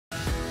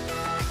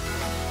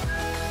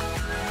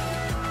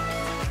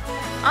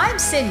I'm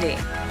Cindy,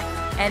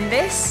 and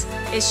this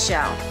is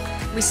Shell.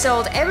 We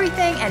sold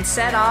everything and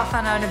set off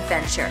on an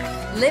adventure,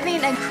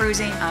 living and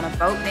cruising on a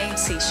boat named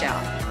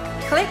C-Shel.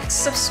 Click,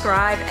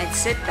 subscribe, and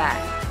sit back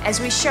as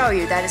we show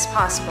you that it's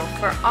possible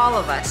for all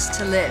of us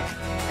to live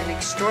an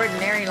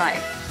extraordinary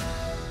life.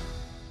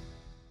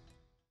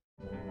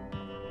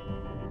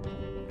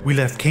 We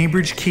left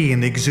Cambridge Quay in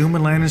the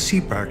Exuma Land and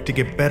Sea Park to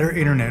get better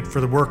internet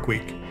for the work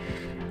week.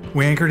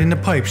 We anchored into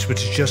Pipes,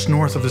 which is just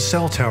north of the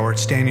cell tower at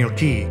Staniel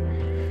Quay.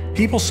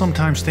 People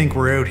sometimes think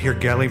we're out here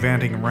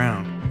gallivanting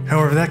around.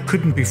 However, that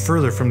couldn't be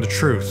further from the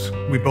truth.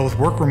 We both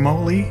work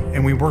remotely,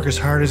 and we work as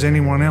hard as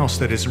anyone else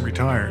that isn't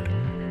retired.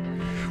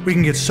 We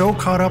can get so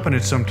caught up in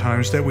it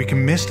sometimes that we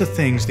can miss the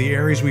things the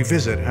areas we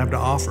visit have to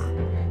offer.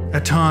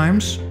 At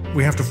times,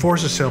 we have to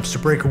force ourselves to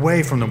break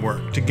away from the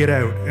work to get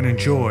out and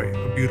enjoy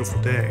a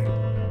beautiful day.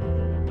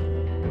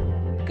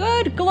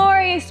 Good,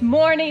 glorious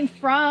morning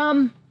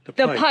from the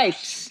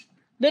pipes.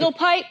 Little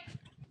pipe?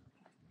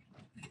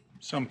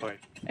 Some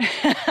pipe.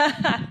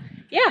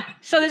 Yeah,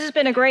 so this has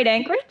been a great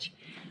anchorage.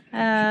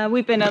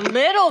 We've been a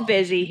little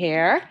busy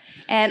here,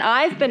 and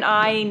I've been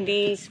eyeing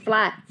these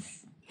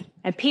flats.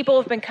 And people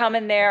have been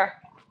coming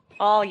there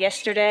all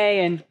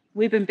yesterday, and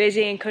we've been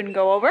busy and couldn't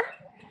go over.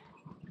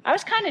 I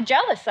was kind of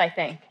jealous, I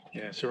think.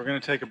 Yeah, so we're going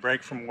to take a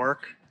break from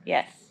work.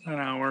 Yes. An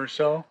hour or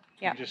so.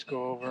 Yeah. And just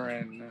go over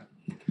and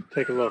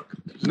take a look.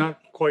 It's not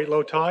quite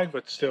low tide,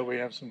 but still we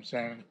have some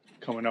sand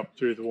coming up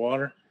through the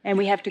water. And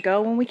we have to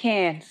go when we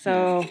can,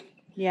 so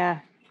yeah.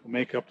 We'll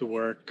make up the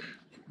work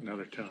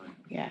another time.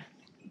 Yeah.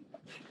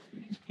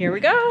 Here we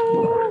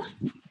go.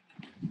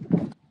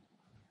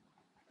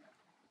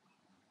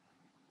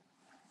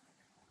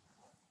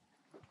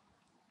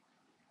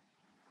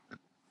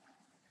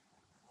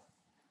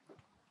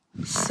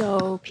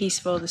 So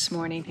peaceful this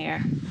morning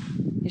here.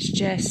 It's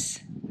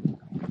just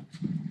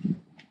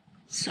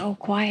so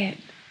quiet.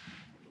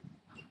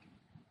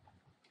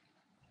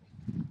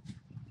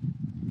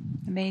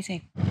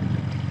 Amazing.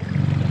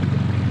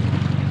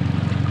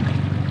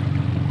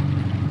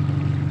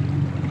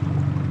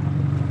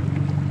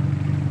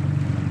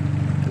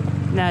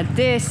 Now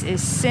this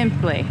is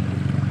simply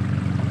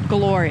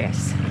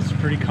glorious. It's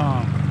pretty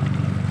calm.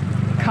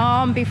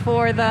 Calm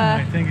before the...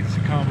 I think it's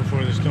calm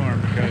before the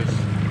storm because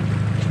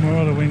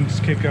tomorrow the winds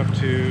kick up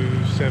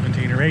to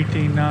 17 or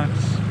 18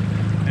 knots,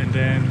 and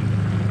then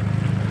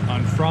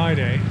on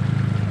Friday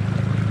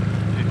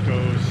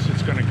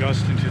it's going to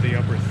gust into the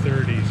upper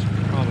 30s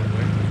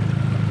probably,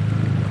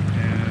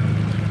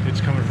 and it's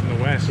coming from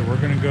the west, so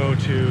we're going to go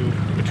to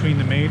between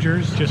the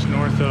majors just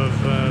north of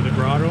the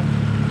grotto.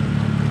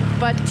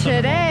 But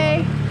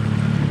today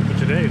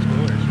it's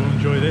glorious. We'll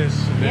enjoy this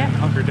and then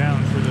hunker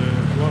down for the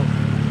flow.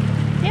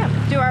 Yeah,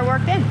 do our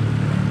work then.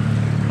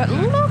 But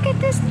look at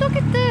this, look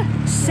at the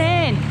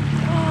sand.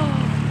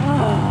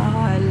 Oh,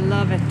 I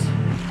love it.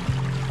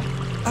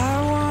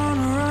 I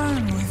wanna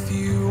run with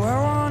you, I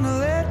wanna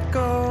let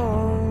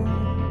go.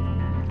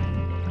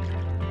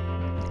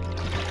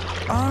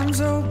 Arms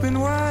open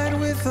wide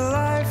with a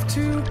life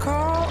to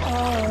call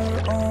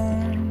our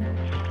own.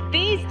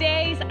 These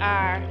days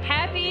are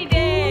happy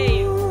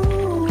days.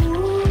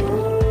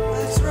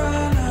 Let's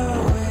run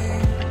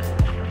away.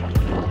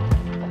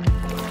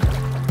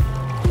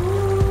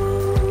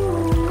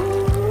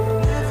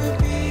 Never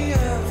be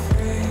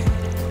afraid.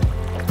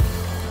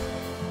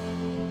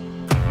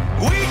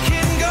 We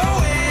can go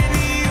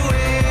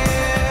anywhere.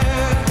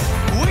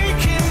 We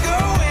can go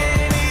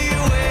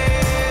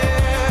anywhere.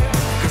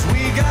 'Cause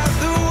we got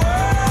the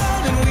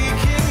world and we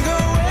can go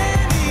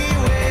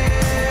anywhere.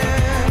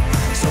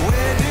 So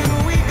where do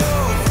we go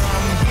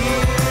from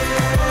here?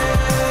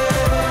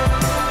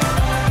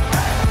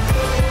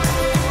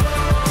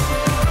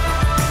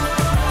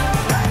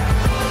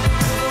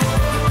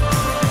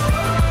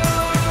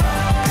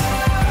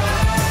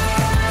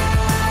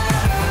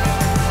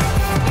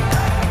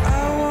 I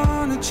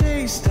wanna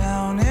chase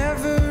down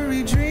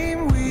every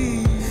dream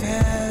we've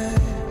had.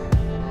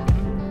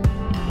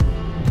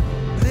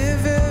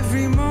 Live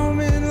every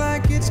moment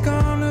like it's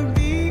gonna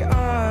be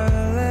our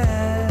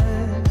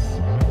last.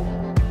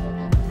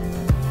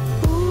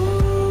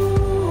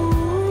 Ooh,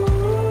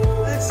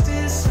 let's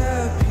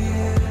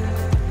disappear.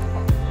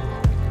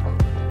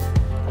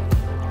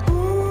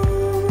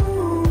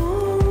 Ooh,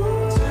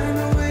 turn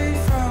away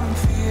from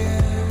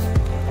fear.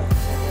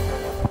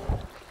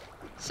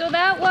 So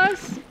that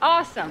was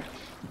awesome.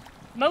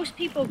 Most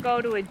people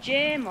go to a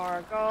gym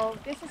or go,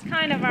 this is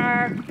kind of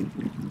our,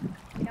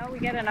 you know, we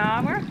get an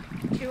hour,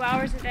 2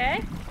 hours a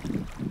day.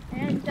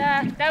 And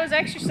that was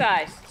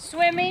exercise.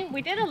 Swimming,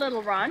 we did a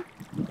little run.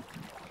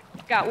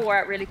 Got wore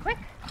out really quick.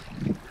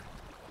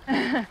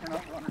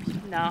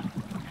 No.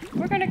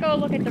 We're gonna go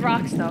look at the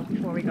rocks though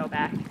before we go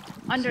back.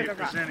 Under the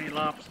rocks. If there's any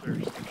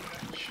lobsters.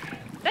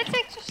 Let's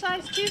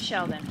exercise too,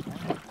 Sheldon.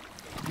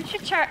 We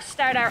should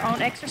start our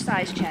own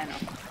exercise channel.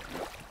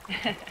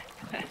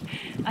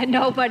 And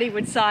nobody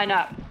would sign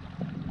up.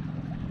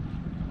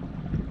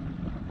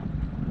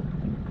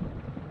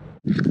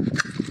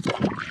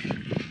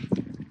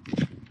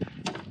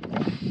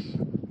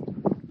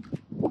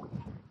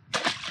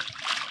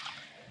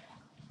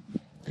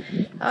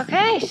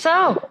 Okay,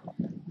 so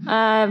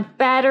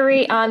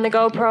battery on the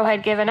GoPro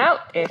had given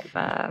out.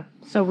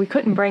 So we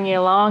couldn't bring you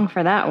along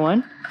for that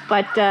one.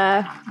 But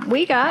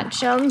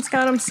Sheldon's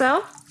got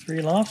himself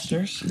 3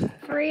 lobsters.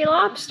 3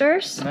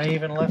 lobsters. And I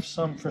even left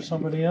some for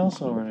somebody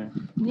else over there.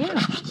 Yeah.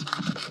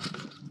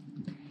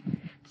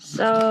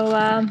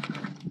 So,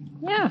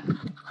 yeah.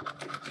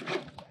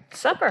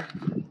 Supper.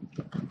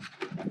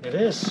 It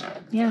is.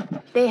 Yeah.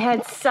 They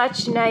had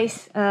such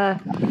nice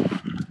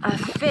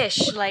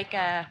fish, like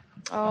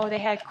they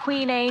had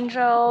queen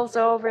angels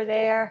over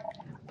there.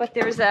 But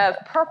there's a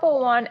purple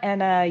one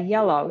and a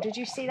yellow. Did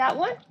you see that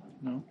one?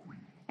 No.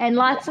 And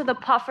lots of the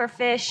puffer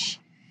fish.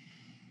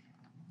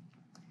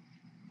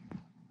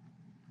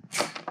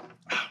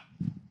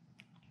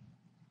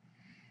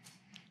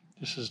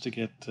 This is to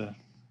get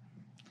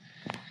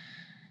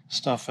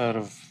stuff out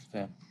of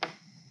them.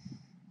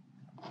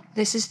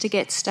 This is to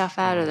get stuff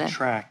out of them.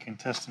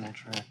 Intestinal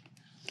tract.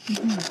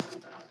 Mm-hmm.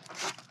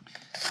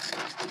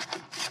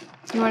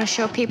 You want to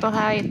show people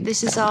how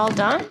this is all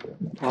done?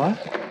 What?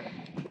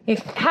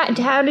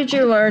 How did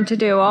you learn to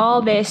do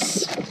all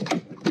this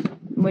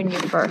when you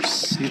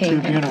first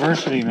came YouTube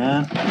University,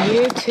 man.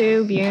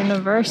 YouTube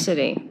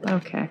University.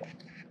 Okay.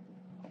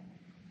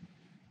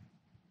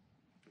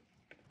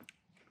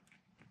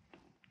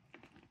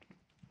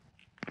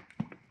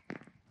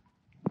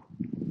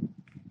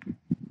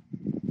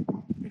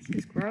 This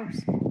is gross.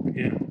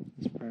 Yeah,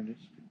 this part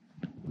is.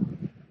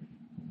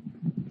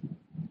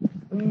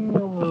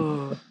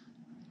 Oh,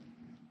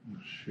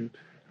 shoot.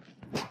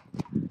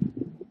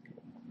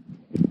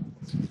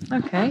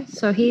 Okay,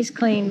 so he's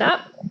cleaned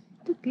up.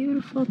 The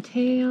beautiful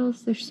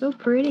tails, they're so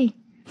pretty.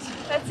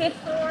 That's it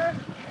for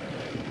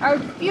our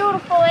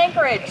beautiful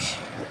anchorage.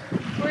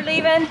 We're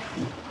leaving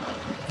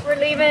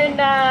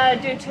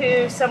due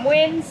to some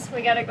winds.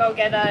 We gotta go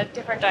get a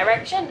different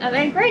direction of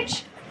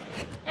anchorage.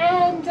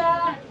 And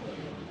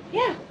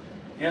yeah.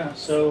 Yeah,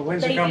 so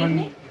winds are Late coming.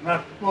 evening?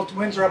 Well, the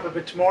winds are up a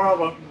bit tomorrow,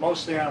 but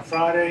mostly on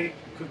Friday.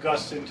 Could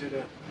gust into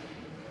the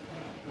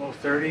low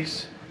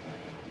 30s.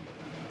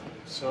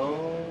 So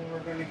we're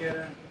going to get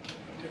a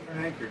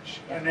different anchorage.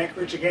 An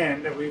anchorage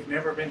again that we've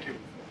never been to.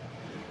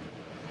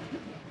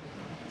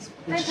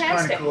 Which is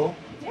kind of cool.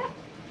 Yeah.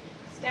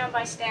 It's down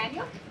by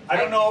Staniel. I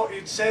don't know,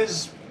 it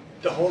says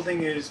the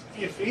holding is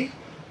iffy.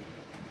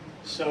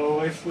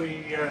 So if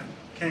we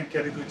can't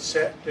get a good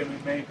set, then we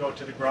may go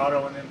to the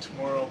grotto and then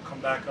tomorrow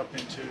come back up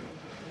into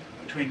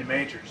between the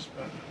majors.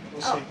 But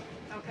we'll see.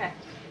 Okay.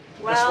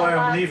 That's why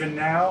I'm leaving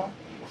now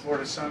before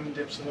the sun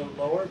dips a little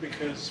lower,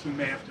 because we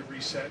may have to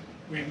reset.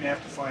 We may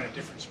have to find a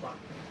different spot.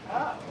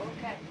 Oh,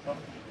 okay.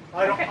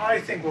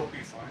 I think we'll be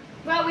fine.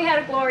 Well, we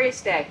had a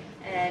glorious day,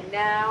 and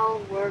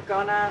now we're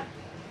gonna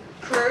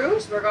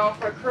cruise. We're going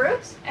for a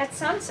cruise at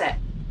sunset.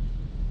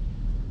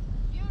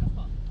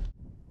 Beautiful.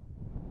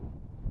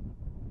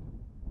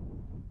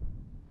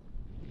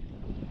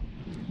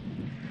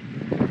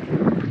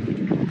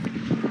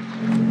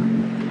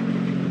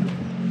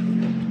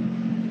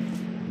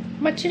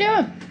 What you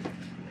doing?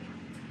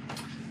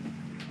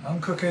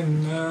 I'm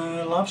cooking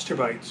lobster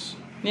bites.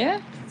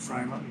 Yeah. Fry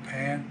them up in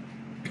pan.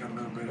 Got a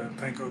little bit of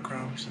panko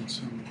crumbs and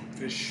some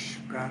fish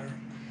batter.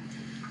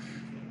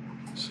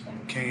 Some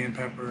cayenne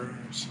pepper,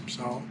 some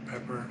salt,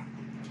 pepper.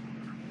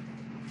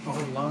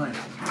 Oh, lime.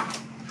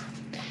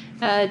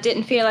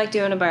 Didn't feel like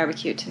doing a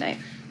barbecue tonight.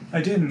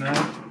 I didn't.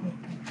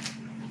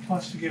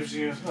 Plus, it gives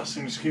us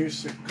an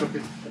excuse to cook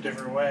it a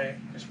different way,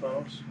 I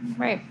suppose.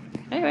 Right.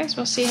 Anyways,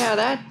 we'll see how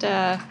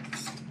that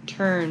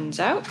turns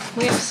out.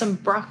 We have some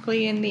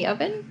broccoli in the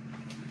oven.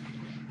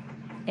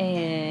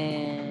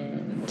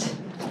 And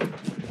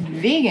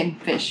vegan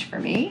fish for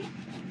me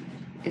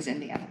is in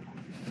the oven.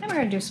 And we're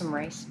going to do some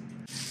rice.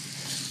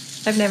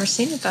 I've never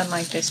seen it done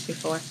like this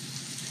before.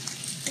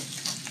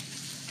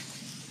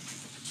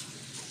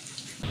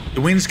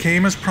 The winds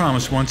came as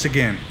promised once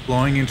again,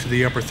 blowing into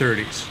the upper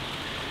 30s.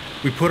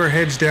 We put our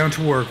heads down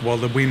to work while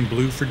the wind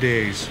blew for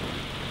days.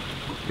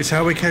 It's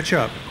how we catch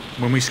up.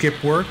 When we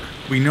skip work,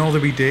 we know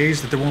there'll be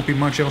days that there won't be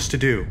much else to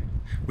do.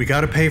 We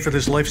gotta pay for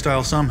this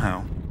lifestyle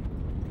somehow.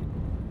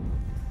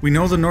 We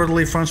know the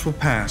northerly fronts will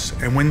pass,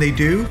 and when they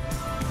do,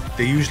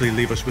 they usually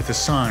leave us with a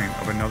sign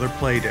of another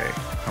play day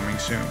coming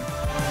soon.